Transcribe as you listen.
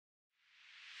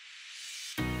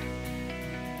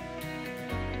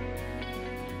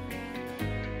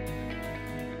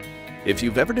If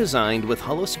you've ever designed with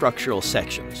hollow structural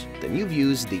sections, then you've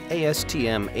used the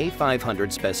ASTM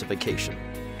A500 specification.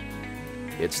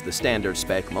 It's the standard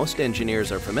spec most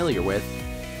engineers are familiar with,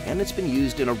 and it's been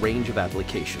used in a range of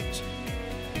applications.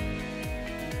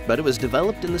 But it was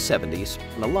developed in the 70s,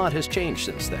 and a lot has changed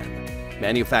since then.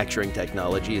 Manufacturing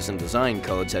technologies and design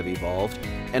codes have evolved,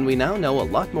 and we now know a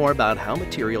lot more about how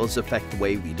materials affect the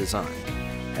way we design.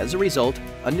 As a result,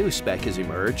 a new spec has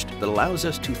emerged that allows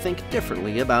us to think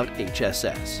differently about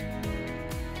HSS.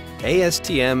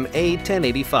 ASTM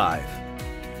A1085.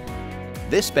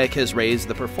 This spec has raised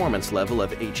the performance level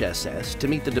of HSS to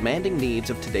meet the demanding needs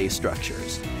of today's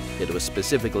structures. It was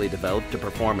specifically developed to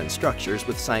perform in structures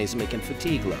with seismic and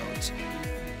fatigue loads.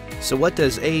 So what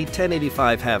does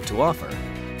A1085 have to offer?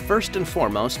 First and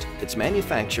foremost, it's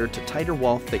manufactured to tighter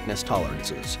wall thickness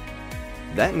tolerances.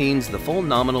 That means the full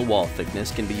nominal wall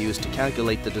thickness can be used to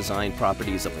calculate the design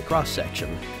properties of the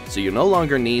cross-section, so you no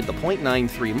longer need the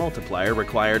 0.93 multiplier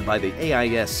required by the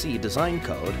AISC design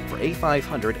code for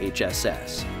A500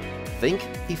 HSS. Think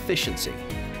efficiency.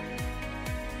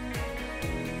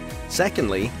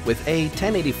 Secondly, with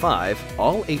A1085,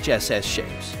 all HSS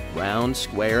shapes, round,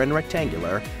 square, and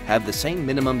rectangular, have the same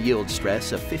minimum yield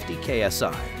stress of 50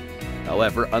 KSI.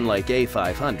 However, unlike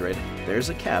A500, there's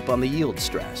a cap on the yield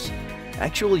stress.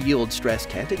 Actual yield stress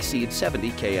can't exceed 70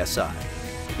 KSI.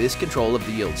 This control of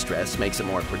the yield stress makes it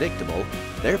more predictable,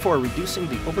 therefore reducing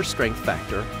the overstrength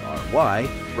factor, RY,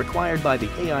 required by the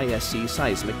AISC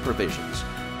seismic provisions.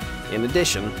 In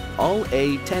addition, all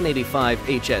A1085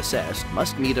 HSS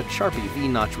must meet a Sharpie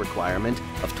V-notch requirement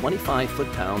of 25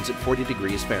 foot-pounds at 40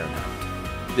 degrees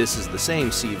Fahrenheit. This is the same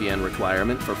CVN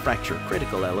requirement for fracture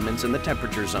critical elements in the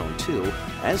temperature zone 2,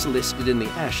 as listed in the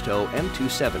ASTM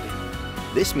M270.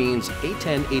 This means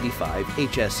A1085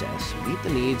 HSS meet the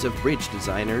needs of bridge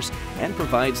designers and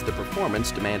provides the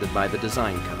performance demanded by the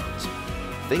design codes.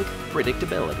 Think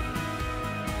predictability.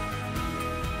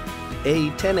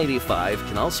 A1085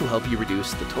 can also help you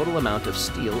reduce the total amount of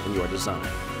steel in your design.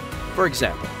 For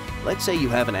example, let's say you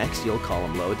have an axial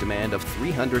column load demand of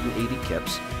 380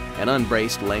 kips, an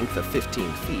unbraced length of 15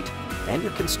 feet, and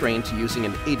you're constrained to using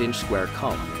an 8-inch square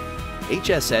column.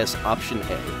 HSS Option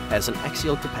A has an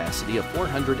axial capacity of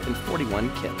 441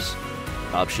 kips.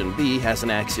 Option B has an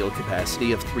axial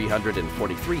capacity of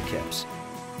 343 kips.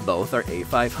 Both are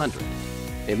A500.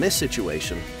 In this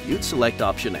situation, you'd select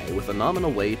Option A with a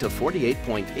nominal weight of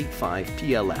 48.85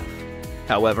 PLF.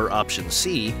 However, Option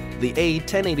C, the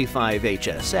A1085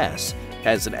 HSS,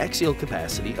 has an axial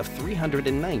capacity of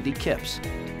 390 kips.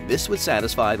 This would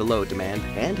satisfy the load demand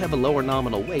and have a lower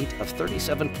nominal weight of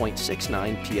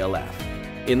 37.69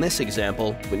 PLF. In this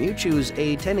example, when you choose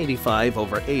A1085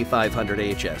 over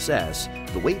A500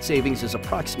 HSS, the weight savings is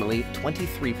approximately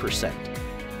 23%.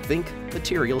 Think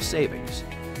material savings.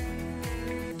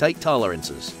 Tight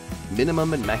tolerances,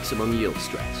 minimum and maximum yield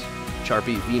stress,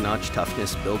 Sharpie V-notch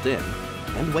toughness built in,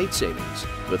 and weight savings.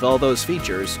 With all those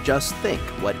features, just think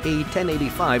what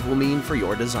A1085 will mean for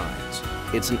your designs.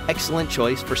 It's an excellent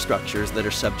choice for structures that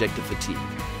are subject to fatigue,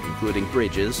 including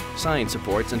bridges, sign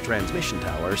supports and transmission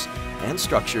towers, and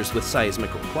structures with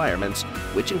seismic requirements,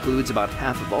 which includes about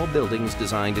half of all buildings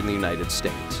designed in the United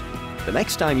States. The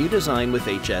next time you design with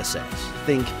HSS,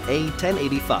 think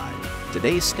A1085,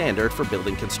 today's standard for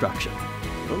building construction.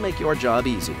 It'll make your job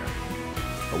easier.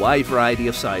 A wide variety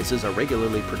of sizes are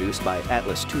regularly produced by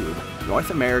Atlas Tube,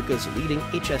 North America's leading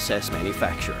HSS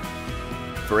manufacturer.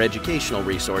 For educational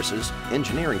resources,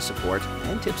 engineering support,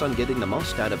 and tips on getting the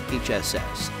most out of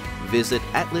HSS, visit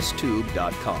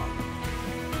atlastube.com.